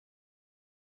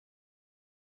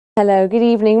Hello, good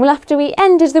evening. Well, after we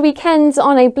ended the weekend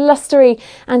on a blustery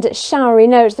and showery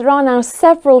note, there are now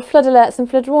several flood alerts and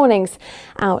flood warnings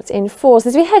out in force.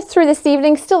 As we head through this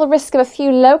evening, still the risk of a few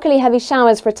locally heavy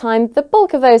showers for a time, the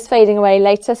bulk of those fading away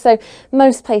later, so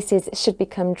most places should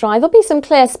become dry. There'll be some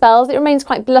clear spells. It remains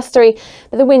quite blustery,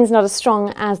 but the wind's not as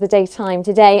strong as the daytime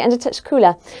today and a touch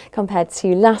cooler compared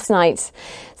to last night.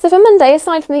 So for Monday,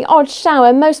 aside from the odd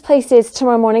shower, most places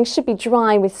tomorrow morning should be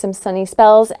dry with some sunny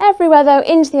spells. Everywhere though,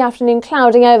 into the afternoon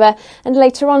clouding over, and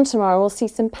later on tomorrow we'll see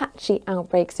some patchy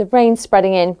outbreaks of rain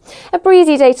spreading in. A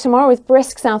breezy day tomorrow with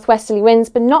brisk southwesterly winds,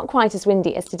 but not quite as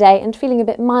windy as today, and feeling a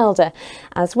bit milder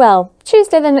as well.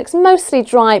 Tuesday then looks mostly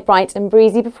dry, bright and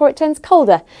breezy before it turns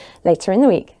colder later in the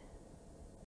week.